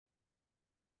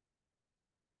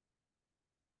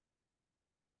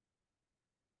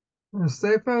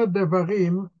ספר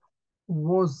דברים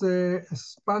was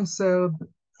sponsored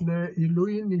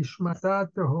לעילוי נשמתה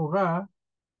הטהורה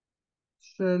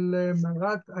של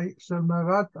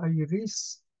מרת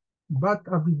איריס בת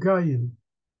אביגיל.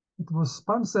 It was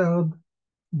sponsored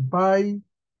by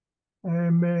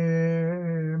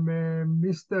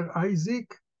Mr.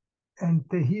 Isaac and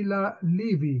Tehila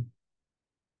Levy.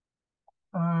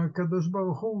 Kadosh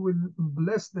Baruch Hu will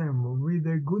bless them with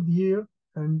a good year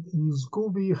and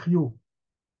yizku v'yichyu.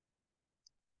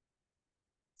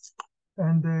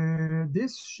 And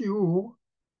this shiur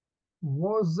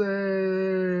was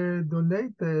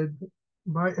donated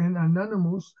by an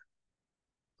anonymous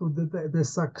to the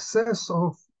success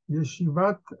of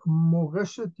Yeshivat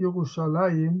Moreshet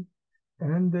Yerushalayim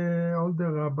and all the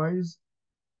rabbis.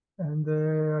 And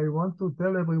I want to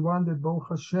tell everyone that Baruch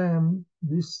Hashem,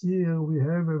 this year we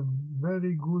have a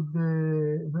very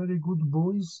good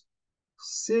boys,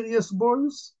 serious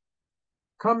boys,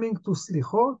 coming to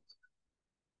Slichot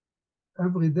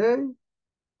every day.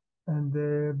 And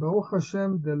Baruch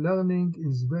Hashem, the learning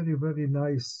is very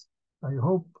nice. I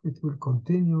hope it will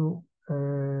continue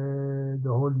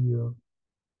the whole year.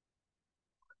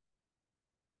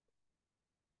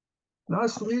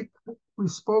 Last week, we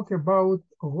spoke about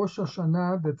Rosh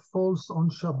Hashanah that falls on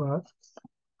Shabbat.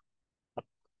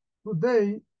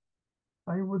 Today,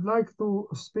 I would like to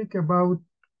speak about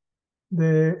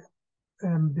the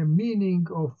meaning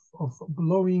of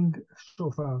blowing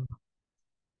shofar.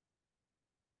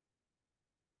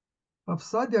 Rav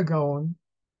Sadia Gaon,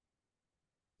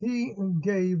 he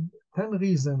gave 10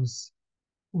 reasons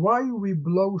why we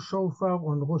blow shofar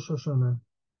on Rosh Hashanah.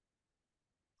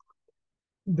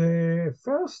 The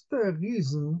first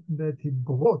reason that he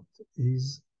brought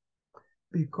is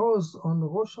because on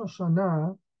Rosh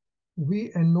Hashanah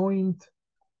we anoint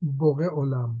Borei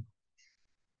Olam.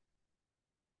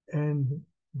 And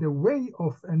the way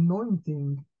of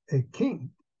anointing a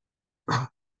king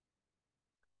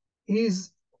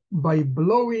is by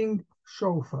blowing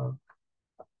shofar.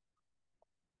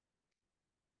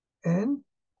 And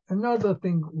another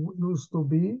thing used to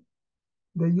be,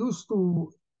 they used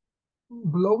to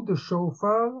blow the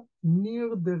shofar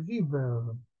near the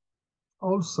river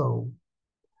also.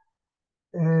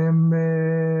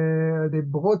 They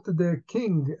brought the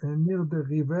king near the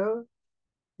river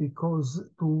because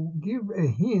to give a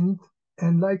hint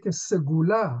and like a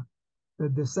segula,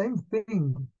 that the same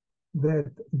thing,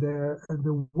 that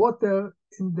the water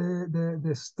in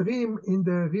the stream in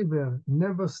the river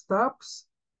never stops,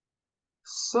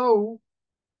 so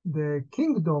the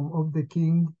kingdom of the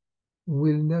king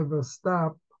will never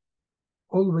stop.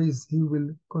 Always he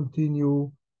will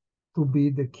continue to be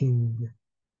the king.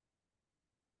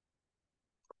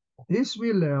 This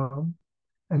we learn,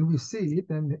 and we see it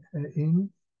in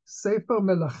Sefer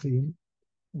Melachim,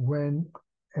 when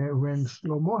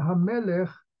Shlomo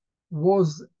HaMelech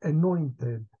was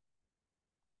anointed.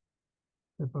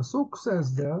 The pasuk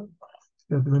says there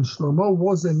that when Shlomo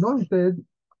was anointed,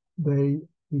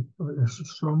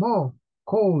 Shlomo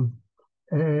called,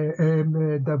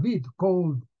 David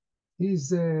called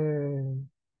his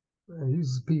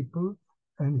people,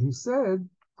 and he said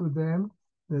to them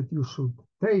that you should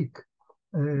take.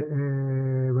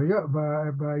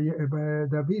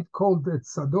 David called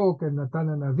Tzadok and Natan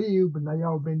HaNavi,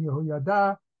 Benayahu ben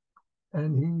Yehoyada,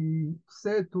 and he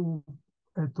said to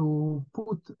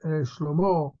put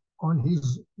Shlomo on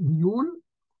his mule,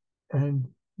 and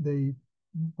they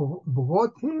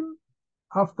brought him,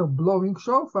 after blowing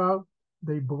shofar,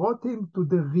 they brought him to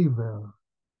the river.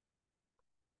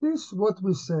 This is what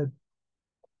we said.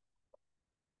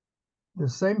 The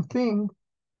same thing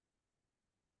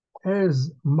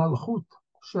as Malchut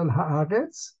Shel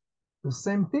Haaretz, the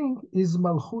same thing is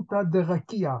Malchuta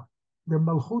Derakia, the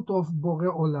Malchut of Borei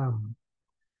Olam.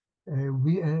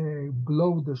 We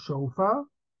blow the shofar,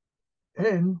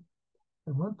 and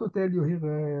I want to tell you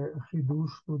here a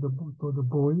chidush to the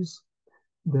boys,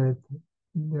 that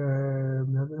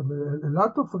a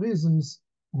lot of reasons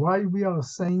why we are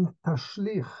saying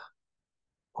tashlich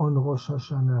on Rosh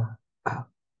Hashanah.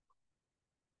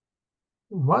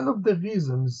 One of the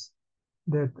reasons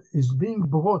that is being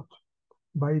brought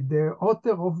by the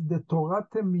author of the Torah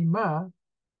Temimah,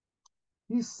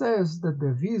 he says that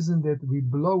the reason that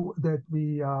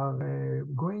we are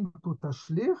going to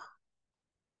tashlich,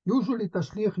 usually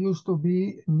tashlich used to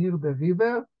be near the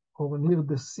river or near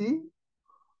the sea.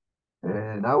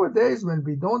 Nowadays, when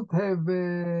we don't have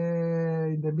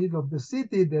in the middle of the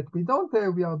city,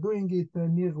 we are doing it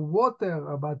near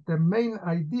water. But the main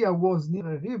idea was near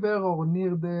a river or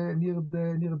near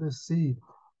the sea,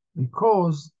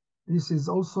 because this is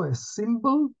also a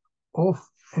symbol of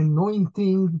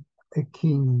anointing a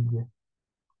king.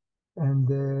 And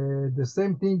the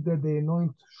same thing that they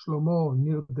anoint Shlomo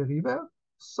near the river,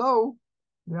 so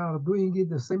they are doing it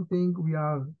the same thing. We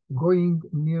are going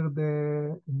near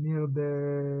the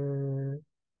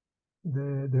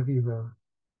river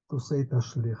to say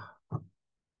Tashlich.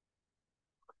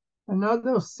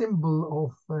 Another symbol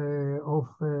of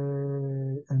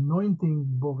anointing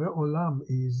Borei Olam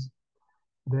is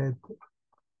that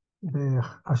the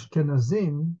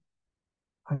Ashkenazim,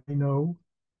 I know,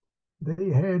 they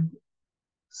had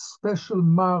special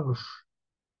marsh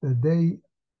that they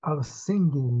are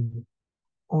singing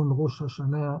on Rosh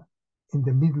Hashanah in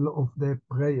the middle of the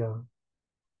prayer.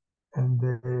 And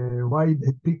why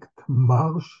they picked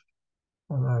marsh?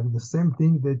 The same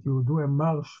thing that you do a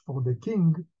march for the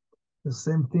king, the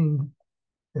same thing,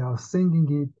 they are singing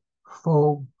it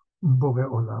for Borei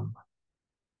Olam.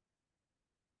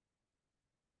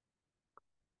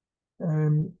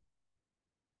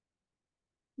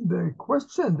 The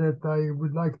question that I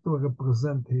would like to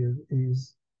represent here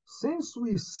is, since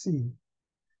we see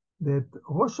that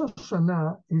Rosh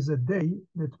Hashanah is a day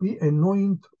that we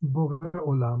anoint Borei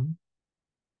Olam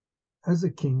as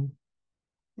a king,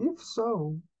 if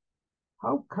so,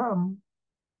 how come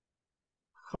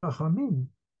Chachamim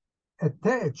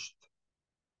attached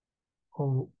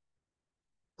or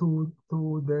to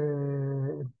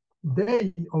the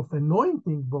day of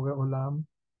anointing Borei Olam,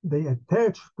 they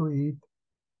attach to it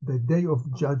the day of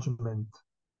judgment?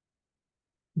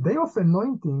 Day of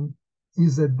anointing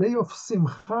is a day of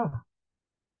simcha.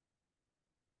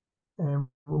 And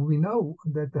we know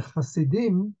that the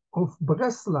Hasidim of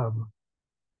Breslav,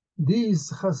 these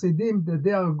Hasidim, that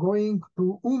they are going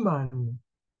to Uman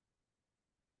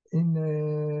in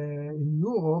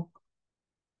Europe,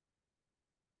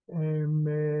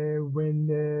 when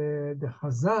the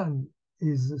Chazan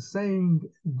is saying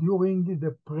during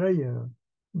the prayer,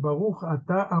 Baruch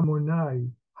Ata Amonai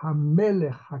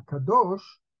HaMelech HaKadosh,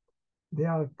 they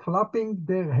are clapping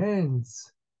their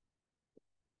hands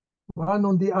one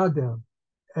on the other,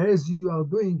 as you are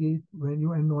doing it when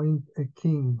you anoint a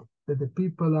king. That the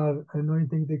people are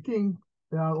anointing the king,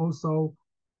 they are also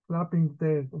clapping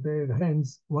their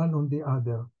hands one on the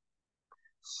other.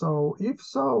 So if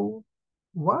so,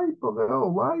 why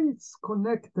it's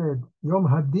connected Yom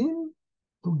Hadin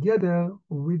together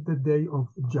with the day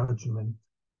of judgment?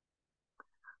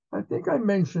 I think I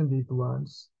mentioned it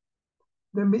once.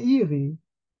 The Meiri,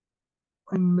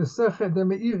 in Mesechet, the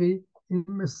Meiri, in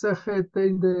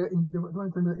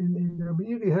the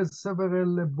Meiri has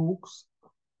several books.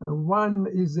 One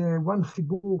is one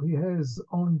chibur he has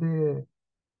on the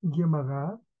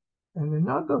Gemara, and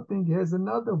another thing, he has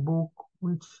another book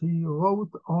which he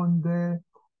wrote on the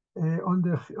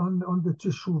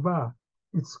Teshuvah.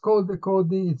 It's called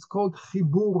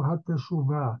Chibur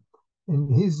HaTeshuvah.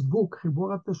 In his book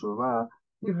Chibur HaTeshuvah,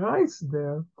 he writes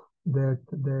there that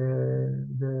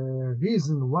the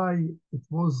reason why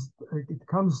it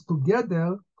comes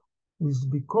together is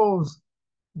because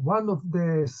one of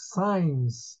the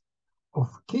signs of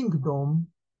kingdom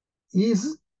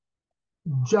is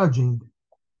judging,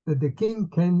 that the king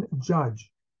can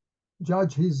judge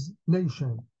his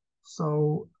nation.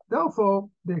 So therefore,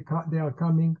 they are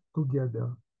coming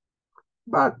together.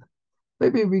 But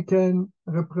maybe we can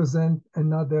represent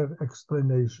another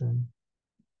explanation.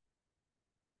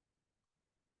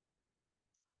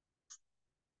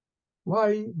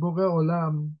 Why Borei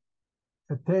Olam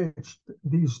attached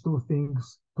these two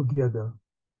things together?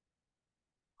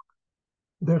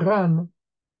 The Ran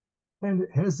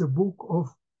has a book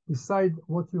of, beside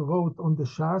what he wrote on the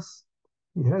Shas,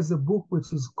 he has a book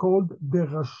which is called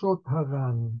Derashot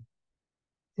Haran.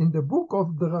 In the book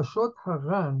of Derashot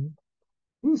Haran,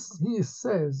 he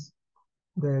says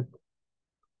that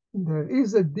there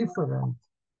is a difference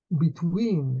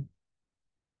between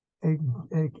a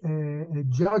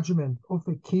judgment of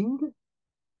a king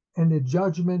and a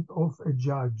judgment of a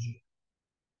judge.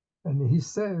 And he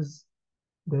says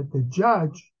that the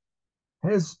judge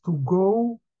has to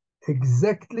go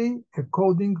exactly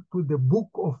according to the book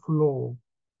of law.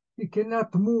 He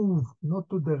cannot move not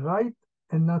to the right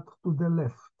and not to the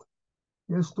left.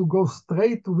 He has to go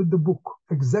straight with the book,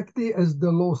 exactly as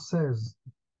the law says.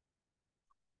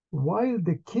 While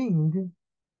the king,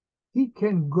 he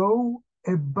can go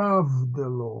above the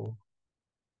law.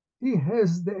 He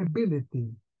has the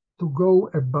ability to go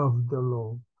above the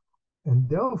law. And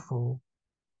therefore,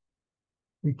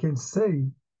 we can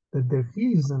say that the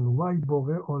reason why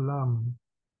Borei Olam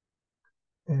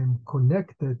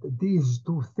connected these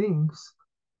two things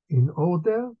in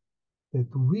order that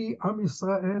we, Am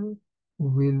Yisrael,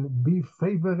 will be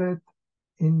favored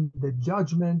in the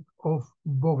judgment of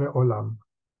Borei Olam.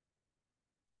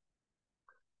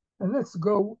 And let's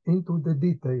go into the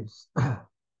details.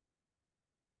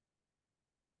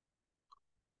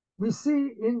 We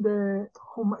see in the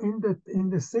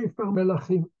Sefer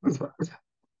Melachim,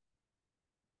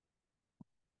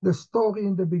 the story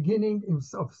in the beginning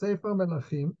of Sefer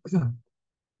Melachim,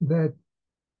 that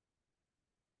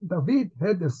David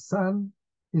had a son.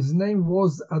 His name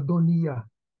was Adoniah.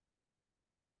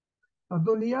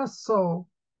 Adoniah saw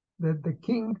that the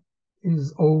king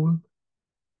is old,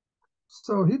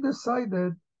 so he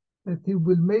decided that he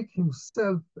will make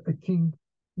himself a king,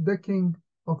 the king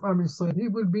of Am Yisrael. He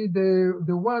will be the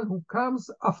one who comes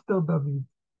after David.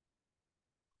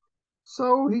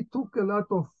 So he took a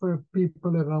lot of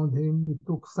people around him. He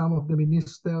took some of the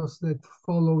ministers that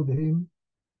followed him,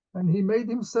 and he made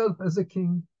himself as a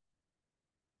king.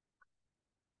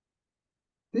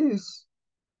 This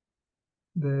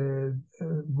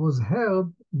was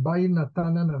heard by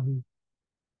Natan HaNavi.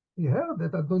 He heard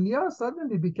that Adoniah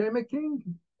suddenly became a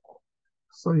king.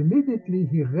 So immediately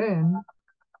he ran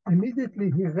to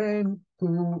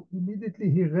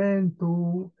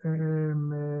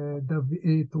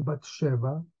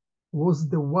Bathsheba, was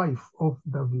the wife of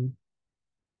David,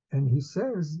 and he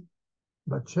says,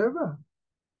 Bathsheba,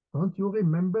 don't you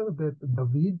remember that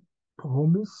David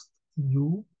promised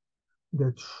you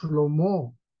that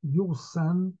Shlomo, your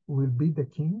son, will be the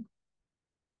king?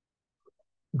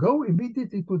 Go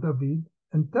immediately to David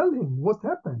and tell him what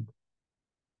happened.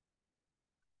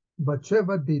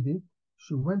 Bathsheba did it.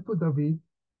 She went to David,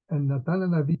 and Natan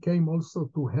HaNavi came also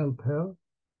to help her.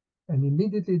 And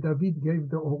immediately David gave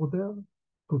the order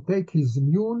to take his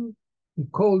mule. He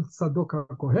called Tzadok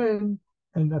HaKohen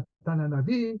and Natan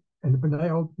HaNavi and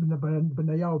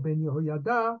Benayahu ben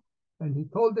Yehoyada, and he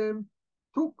told them,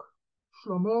 took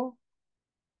Shlomo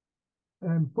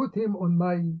and put him on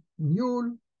my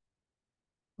mule,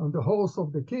 on the horse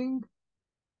of the king,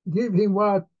 give him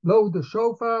what? Blow the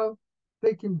shofar,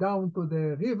 take him down to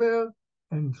the river,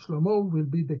 and Shlomo will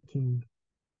be the king.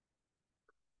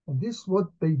 And this is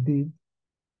what they did.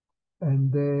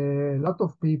 And a lot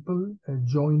of people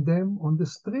joined them on the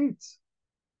streets.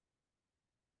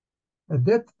 At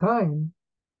that time,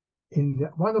 in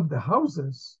one of the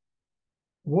houses,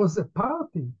 was a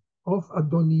party of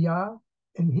Adoniah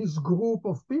and his group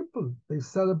of people. They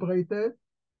celebrated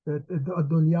that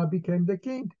Adoniah became the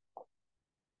king.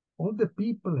 All the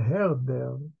people heard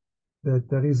there that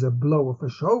there is a blow of a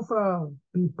shofar,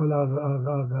 people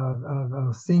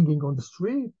are singing on the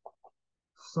street.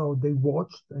 So they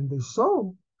watched and they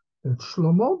saw that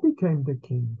Shlomo became the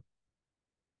king.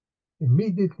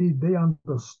 Immediately they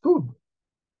understood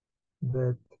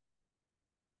that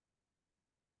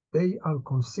they are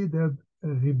considered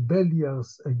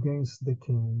rebellious against the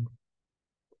king.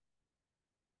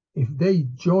 If they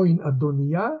join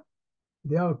Adoniah,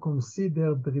 they are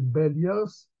considered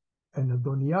rebellious, and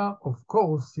Adoniah, of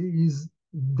course, he is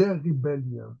the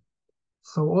rebellion.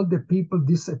 So all the people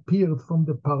disappeared from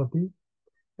the party,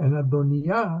 and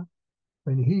Adoniah,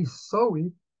 when he saw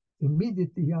it,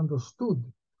 immediately he understood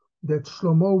that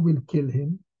Shlomo will kill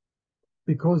him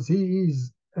because he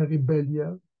is a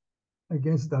rebellion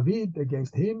against David,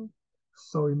 against him.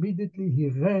 So immediately he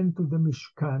ran to the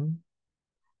Mishkan,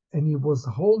 and he was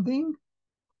holding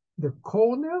the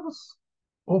corners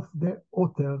of the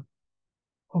altar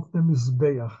of the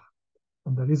Mizbeach.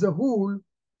 And there is a rule,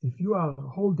 if you are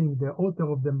holding the altar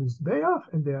of the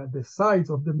Mizbeach and the sides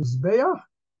of the Mizbeach,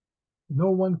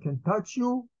 no one can touch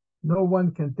you, no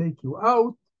one can take you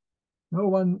out, no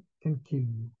one can kill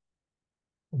you.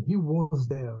 And he was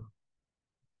there.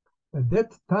 At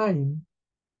that time,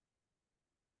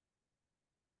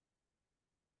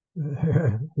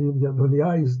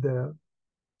 Adoniah is there.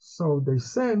 So they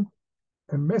sent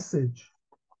a message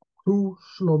to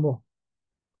Shlomo.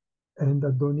 And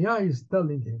Adoniah is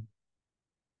telling him,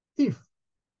 if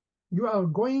you are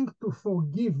going to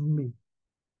forgive me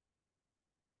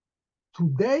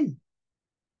today,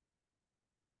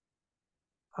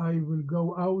 I will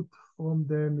go out from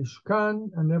the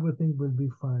Mishkan and everything will be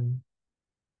fine.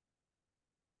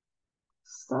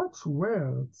 Such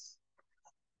words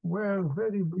are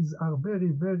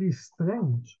very, very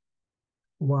strange.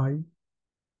 Why?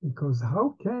 Because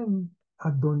how can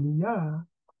Adoniah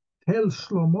tell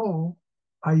Shlomo,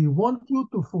 I want you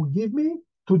to forgive me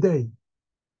today?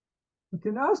 You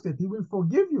can ask that, he will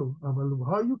forgive you.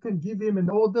 How you can give him an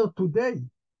order today?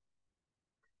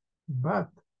 But,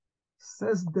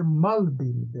 says the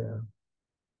Malbim there,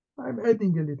 I'm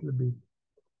adding a little bit,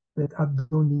 that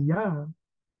Adoniah,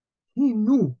 he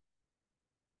knew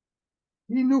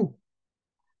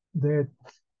that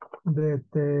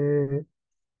the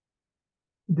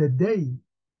day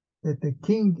that the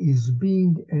king is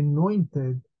being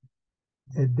anointed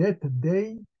At that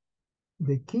day,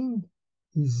 the king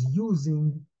is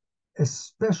using a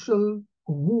special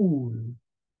rule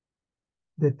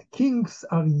that kings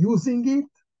are using it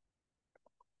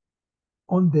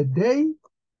on the day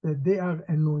that they are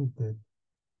anointed.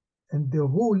 And the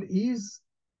rule is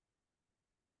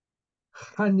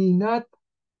Chaninat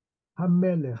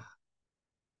HaMelech.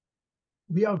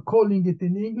 We are calling it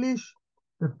in English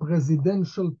the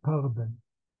presidential pardon.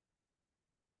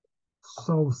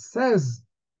 So says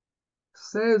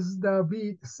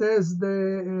David, says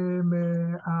the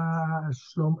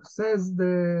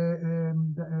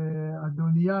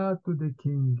Adoniah to the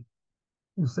king.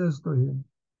 He says to him,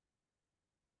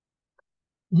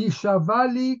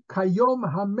 Yishavali kayom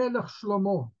hamelech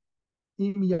Shlomo,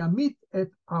 im yamit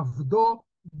et avdo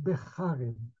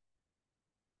becharev.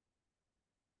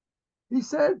 He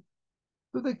said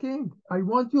to the king, I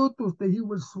want you to, he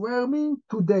will swear me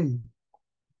today.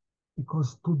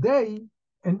 Because today,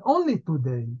 and only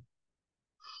today,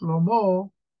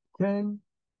 Shlomo can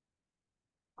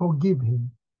forgive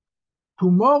him.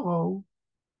 Tomorrow,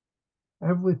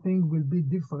 everything will be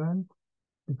different,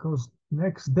 because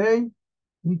next day,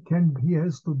 he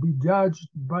has to be judged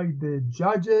by the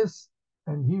judges,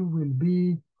 and he will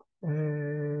be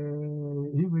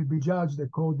judged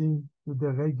according to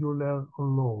the regular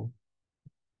law.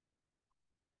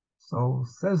 So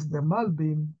says the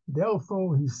Malbim,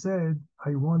 therefore he said,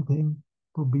 I want him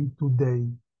to be today.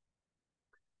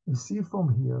 We see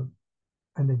from here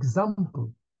an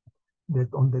example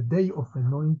that on the day of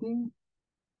anointing,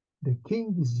 the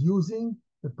king is using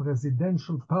the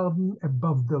presidential pardon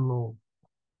above the law.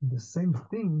 The same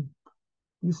thing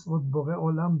is what Borei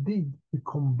Olam did. He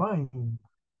combined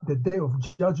the day of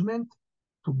judgment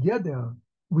together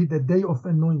with the day of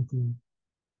anointing,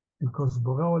 because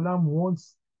Borei Olam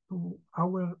wants to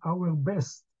our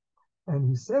best. And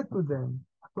he said to them,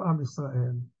 to Am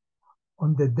Israel,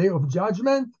 on the day of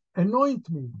judgment, anoint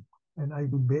me, and I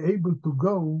will be able to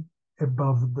go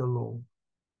above the law.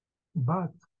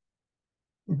 But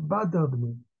it bothered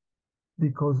me,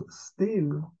 because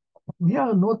still we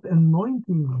are not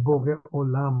anointing Borei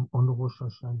Olam on Rosh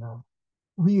Hashanah.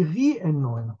 We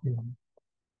re-anoint him.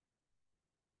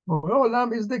 Borei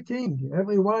Olam is the king.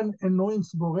 Everyone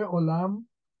anoints Borei Olam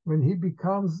when he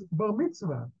becomes Bar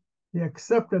Mitzvah. He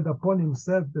accepted upon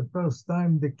himself the first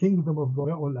time the kingdom of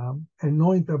Borei Olam,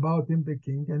 anoint about him the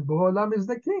king, and Borei Olam is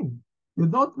the king. You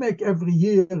don't make every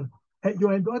year,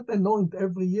 you don't anoint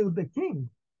every year the king.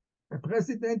 A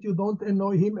president, you don't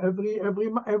anoint him every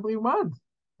month,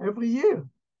 every year.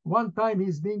 One time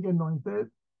he's being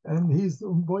anointed, and he's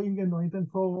going anointed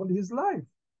for all his life.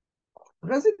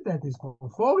 President is for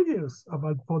 4 years,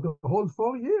 but for the whole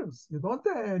 4 years, you don't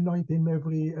anoint him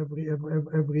every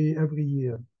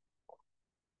year.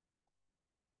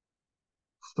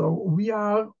 So we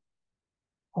are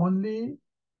only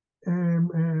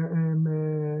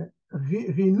renew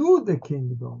the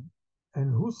kingdom.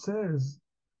 And who says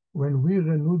when we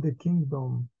renew the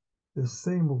kingdom, the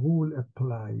same rule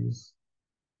applies?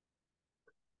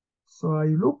 So I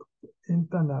looked in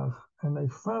Tanakh and I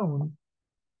found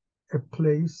a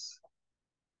place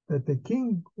that the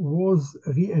king was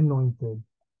re-anointed.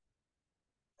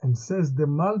 And says the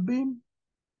Malbim,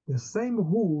 the same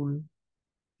rule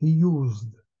he used,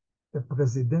 the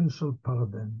presidential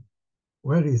pardon.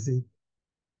 Where is it?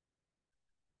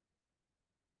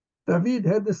 David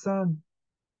had a son.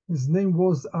 His name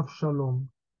was Avshalom.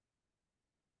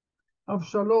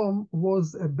 Avshalom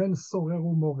was a ben Sorer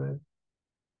u'moreh.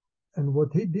 And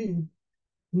what he did,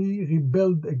 he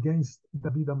rebelled against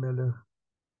David HaMelech,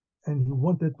 and he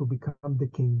wanted to become the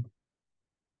king.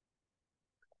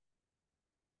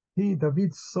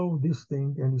 David saw this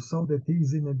thing, and he saw that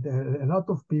he's in a lot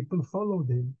of people followed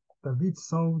him. David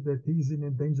saw that he's in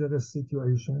a dangerous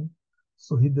situation,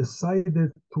 so he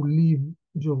decided to leave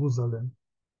Jerusalem,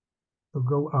 to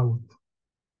go out.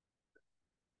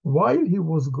 While he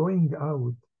was going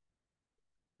out,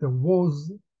 there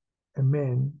was a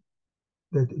man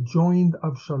that joined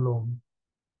Avshalom.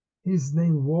 His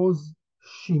name was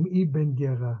Shimei ben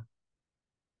Gera,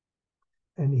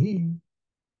 and he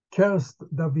cursed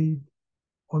David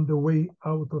on the way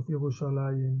out of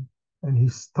Yerushalayim, and he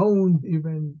stoned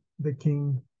even the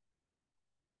king,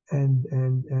 and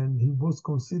he was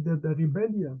considered a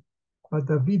rebellion. But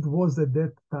David was at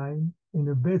that time in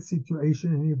a bad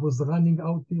situation, and he was running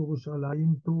out to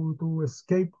Yerushalayim to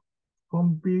escape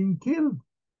from being killed.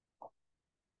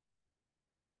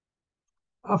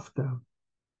 After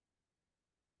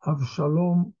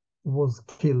Avshalom was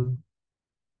killed,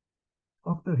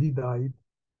 after he died,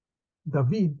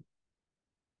 David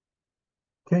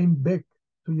came back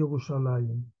to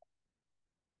Yerushalayim.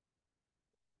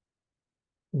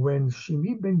 when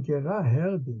Shimi ben Gera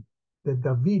heard it, that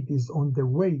David is on the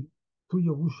way to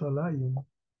Yerushalayim,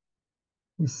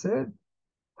 he said,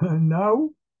 now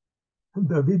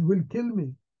David will kill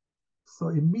me. So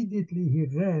immediately he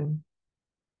ran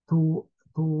to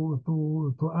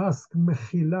ask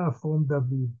Mechila from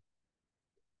David.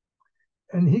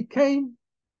 And he came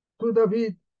to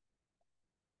David.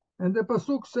 And the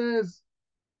Pasuk says,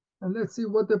 and let's see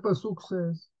what the Pasuk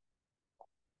says.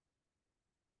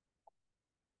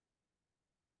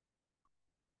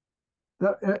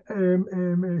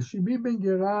 Shimi ben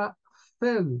Gera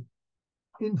fell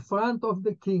in front of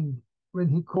the king when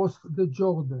he crossed the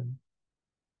Jordan.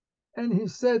 And he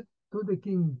said to the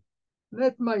king,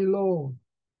 let my lord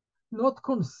not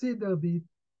consider it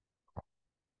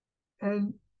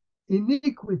an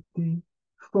iniquity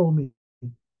for me,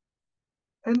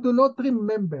 and do not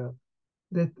remember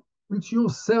that which your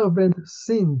servant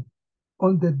sinned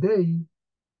on the day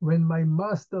when my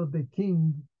master the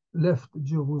king left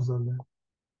Jerusalem.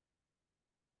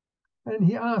 And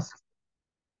he asked,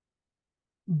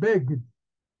 begged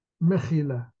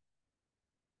Mechila.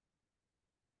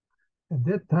 At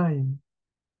that time,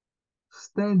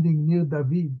 standing near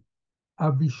David,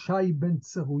 Avishai ben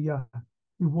Tzeruya,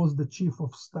 he was the chief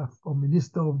of staff or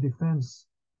minister of defense.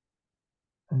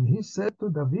 And he said to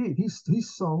David, he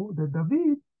saw that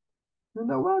David, you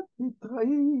know what, he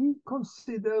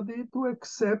considered it to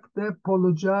accept the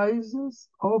apologizes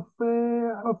of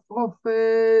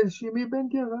Shimi ben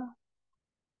Gera.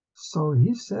 So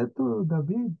he said to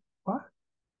David, what?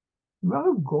 You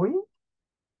are going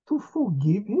to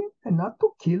forgive him and not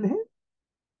to kill him?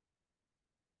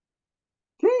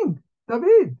 King,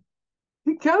 David,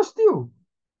 he cursed you.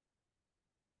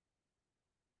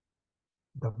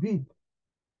 David,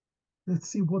 let's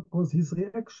see what was his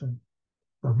reaction.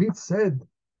 David said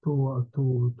to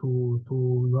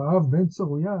Yoav ben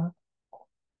Tzeruya,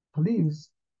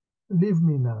 please leave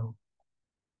me now.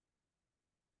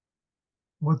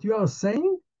 What you are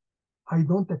saying, I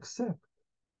don't accept.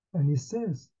 And he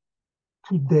says,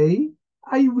 today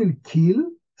I will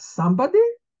kill somebody?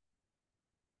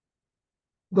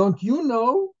 Don't you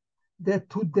know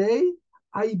that today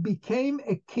I became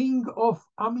a king of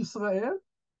Am Israel?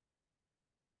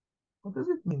 What does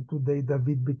it mean today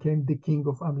David became the king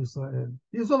of Am Israel?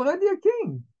 He's already a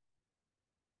king.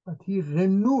 But he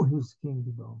renewed his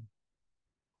kingdom.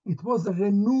 It was a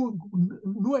new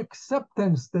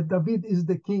acceptance that David is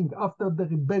the king after the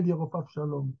rebellion of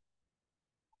Avshalom.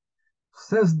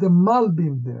 Says the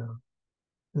Malbim there,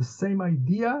 the same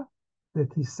idea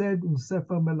that he said in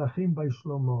Sefer Melachim by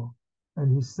Shlomo.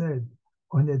 And he said,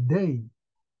 on a day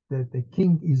that the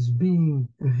king is being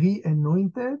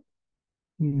re-anointed,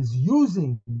 he is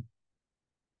using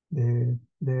the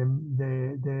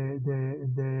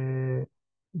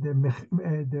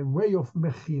way of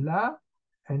Mechila,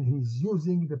 and he's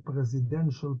using the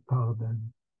presidential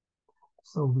pardon.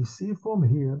 So we see from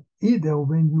here, either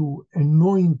when you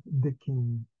anoint the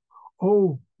king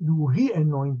or you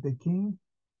re-anoint the king,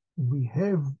 we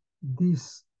have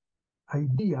this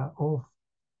idea of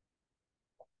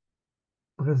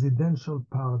presidential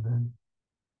pardon.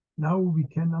 Now we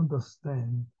can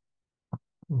understand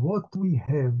what we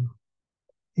have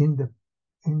in the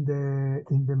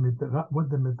Midrash, what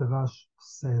the Midrash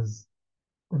says.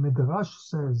 The Midrash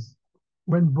says,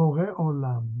 when Borei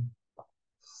Olam,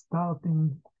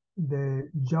 starting the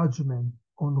judgment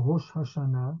on Rosh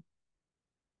Hashanah,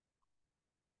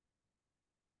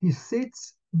 he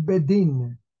sits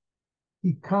bedin.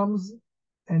 He comes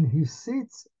and he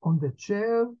sits on the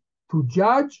chair to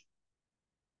judge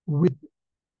with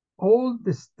all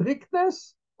the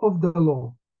strictness of the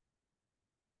law.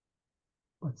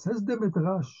 But says the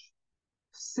Midrash,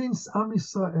 since Am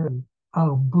Israel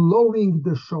are blowing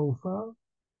the shofar,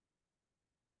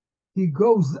 he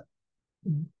gets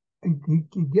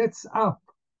up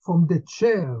from the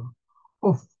chair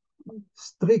of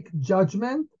strict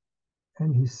judgment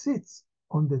and he sits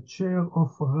on the chair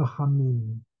of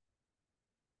Rachamim.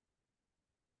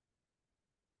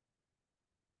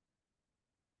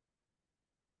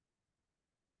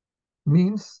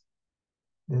 Means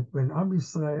that when Am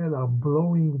Israel are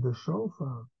blowing the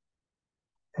shofar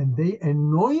and they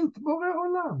anoint Borei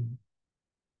Olam,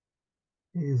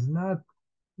 he is not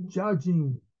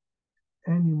judging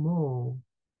anymore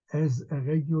as a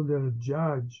regular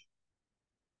judge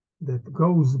that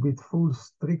goes with full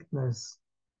strictness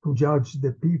to judge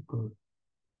the people.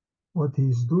 What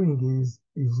he's doing is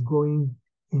he's going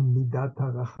in Midat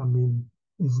HaRachamim,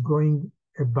 is going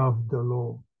above the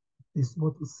law. This is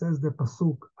what it says the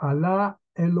Pasuk, Allah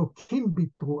Elokim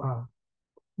bitru'ah.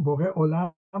 Borei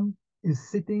Olam is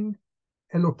sitting,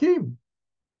 Elokim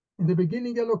In the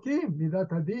beginning, Elokim,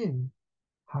 midat hadin.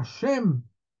 Hashem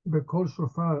bekol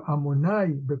shofar,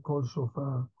 Amonai bekol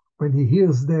shofar. When he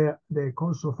hears the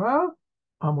kol shofar,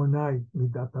 Amonai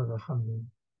midat harachamim.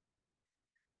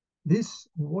 This,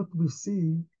 what we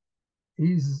see,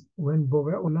 is when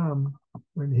Borei Olam,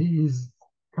 when he is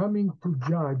coming to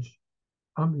judge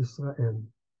Am Israel.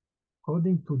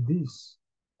 According to this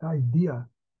idea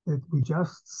that we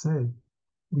just said,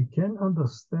 we can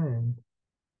understand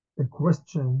a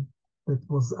question that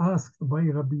was asked by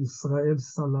Rabbi Israel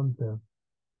Salanter.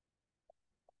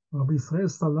 Rabbi Israel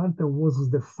Salanter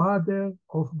was the father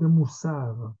of the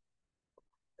Musar.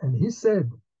 And he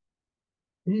said,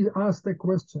 he asked a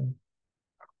question,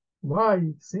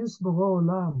 why, since Borei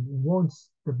Olam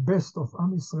wants the best of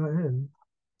Am Israel,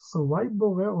 so why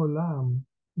Borei Olam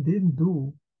didn't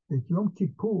do that Yom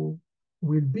Kippur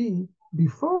will be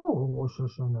before Rosh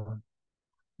Hashanah?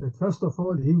 That first of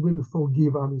all, he will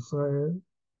forgive Am Israel,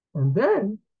 and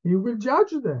then he will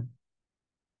judge them.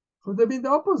 Should have been the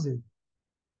opposite.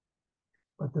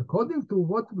 But according to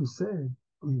what we said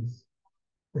is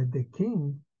that the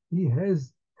king, he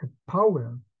has a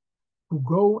power to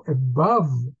go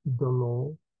above the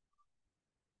law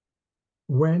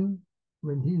when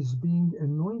he is being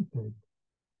anointed.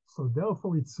 So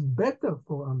therefore, it's better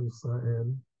for Am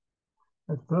Israel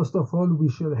that first of all, we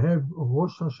shall have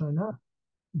Rosh Hashanah,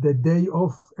 the day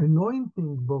of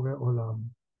anointing Borei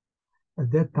Olam.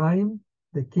 At that time,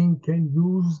 the king can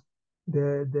use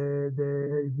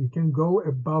he can go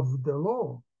above the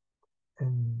law.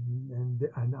 And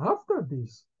after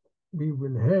this, we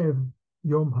will have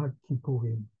Yom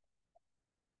HaKippurim.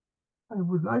 I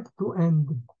would like to end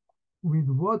with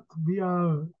what we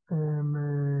are,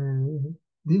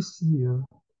 this year,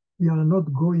 we are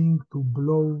not going to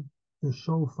blow the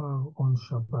shofar on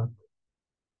Shabbat.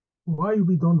 Why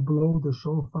we don't blow the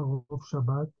shofar of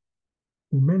Shabbat?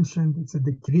 We mentioned it's a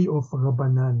decree of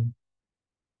Rabbanan.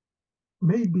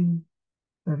 Maybe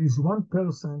there is one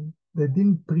person that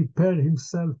didn't prepare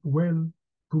himself well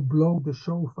to blow the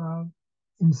shofar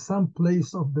in some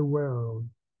place of the world.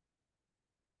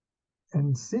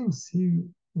 And since he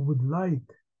would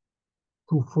like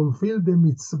to fulfill the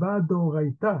mitzvah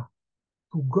d'oraita,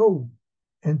 to go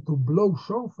and to blow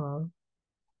shofar,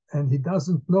 and he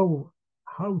doesn't know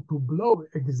how to blow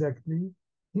exactly,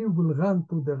 he will run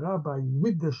to the rabbi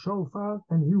with the shofar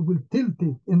and he will tilt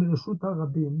it in Reshut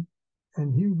HaRabim,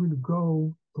 and he will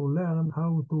go to learn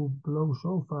how to blow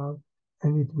shofar,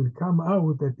 and it will come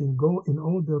out that in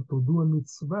order to do a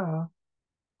mitzvah,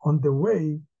 on the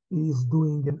way he is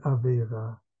doing an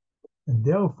avera. And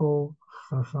therefore,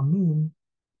 Chachamim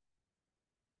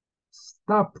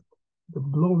stopped the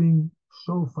blowing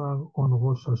shofar on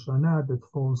Rosh Hashanah that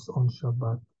falls on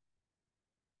Shabbat.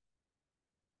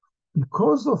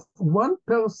 Because of one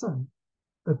person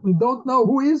that we don't know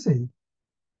who is he.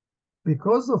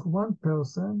 Because of one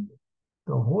person,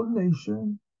 the whole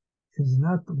nation is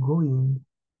not going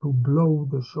to blow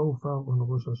the shofar on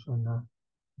Rosh Hashanah.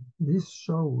 This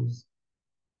shows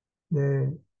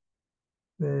the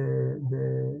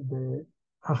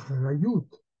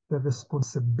achrayut, the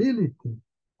responsibility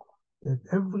that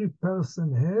every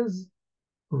person has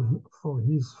for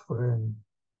his friend,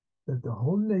 that the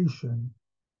whole nation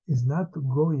is not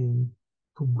going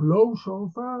to blow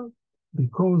shofar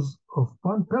because of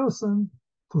one person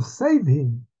to save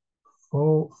him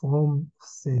from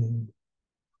sinning.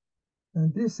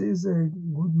 And this is a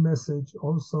good message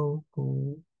also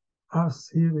to us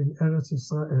here in Eretz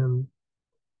Israel,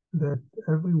 that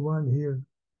everyone here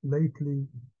lately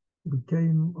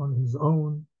became on his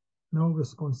own, no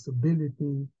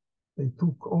responsibility. They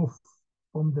took off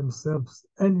from themselves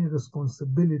any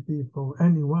responsibility for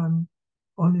anyone,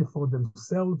 only for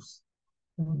themselves.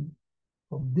 And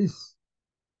from this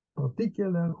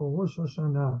particular Rosh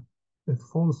Hashanah that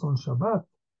falls on Shabbat,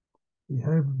 we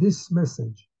have this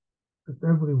message that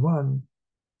everyone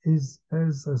has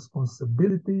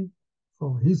responsibility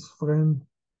for his friend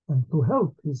and to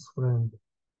help his friend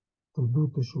to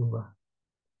do teshuvah.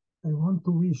 I want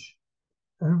to wish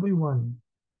everyone,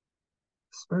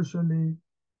 especially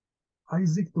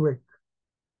Isaac Dweck,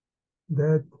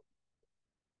 that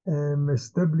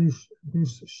established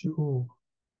this shiur,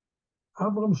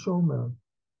 Avram Shomer,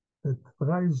 that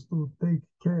tries to take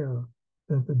care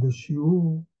that the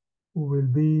shiur will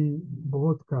be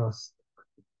broadcast,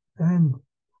 and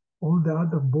all the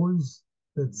other boys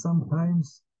that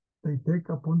sometimes they take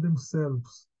upon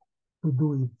themselves to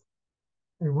do it.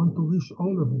 I want to wish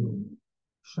all of you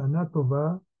Shana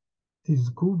Tova,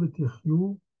 Tizku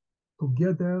v'Tichyu,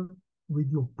 together with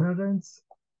your parents,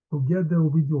 together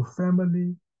with your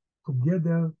family,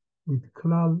 together with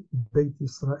Klal Beit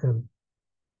Israel.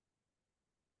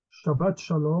 Shabbat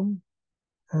Shalom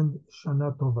and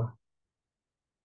Shana Tova.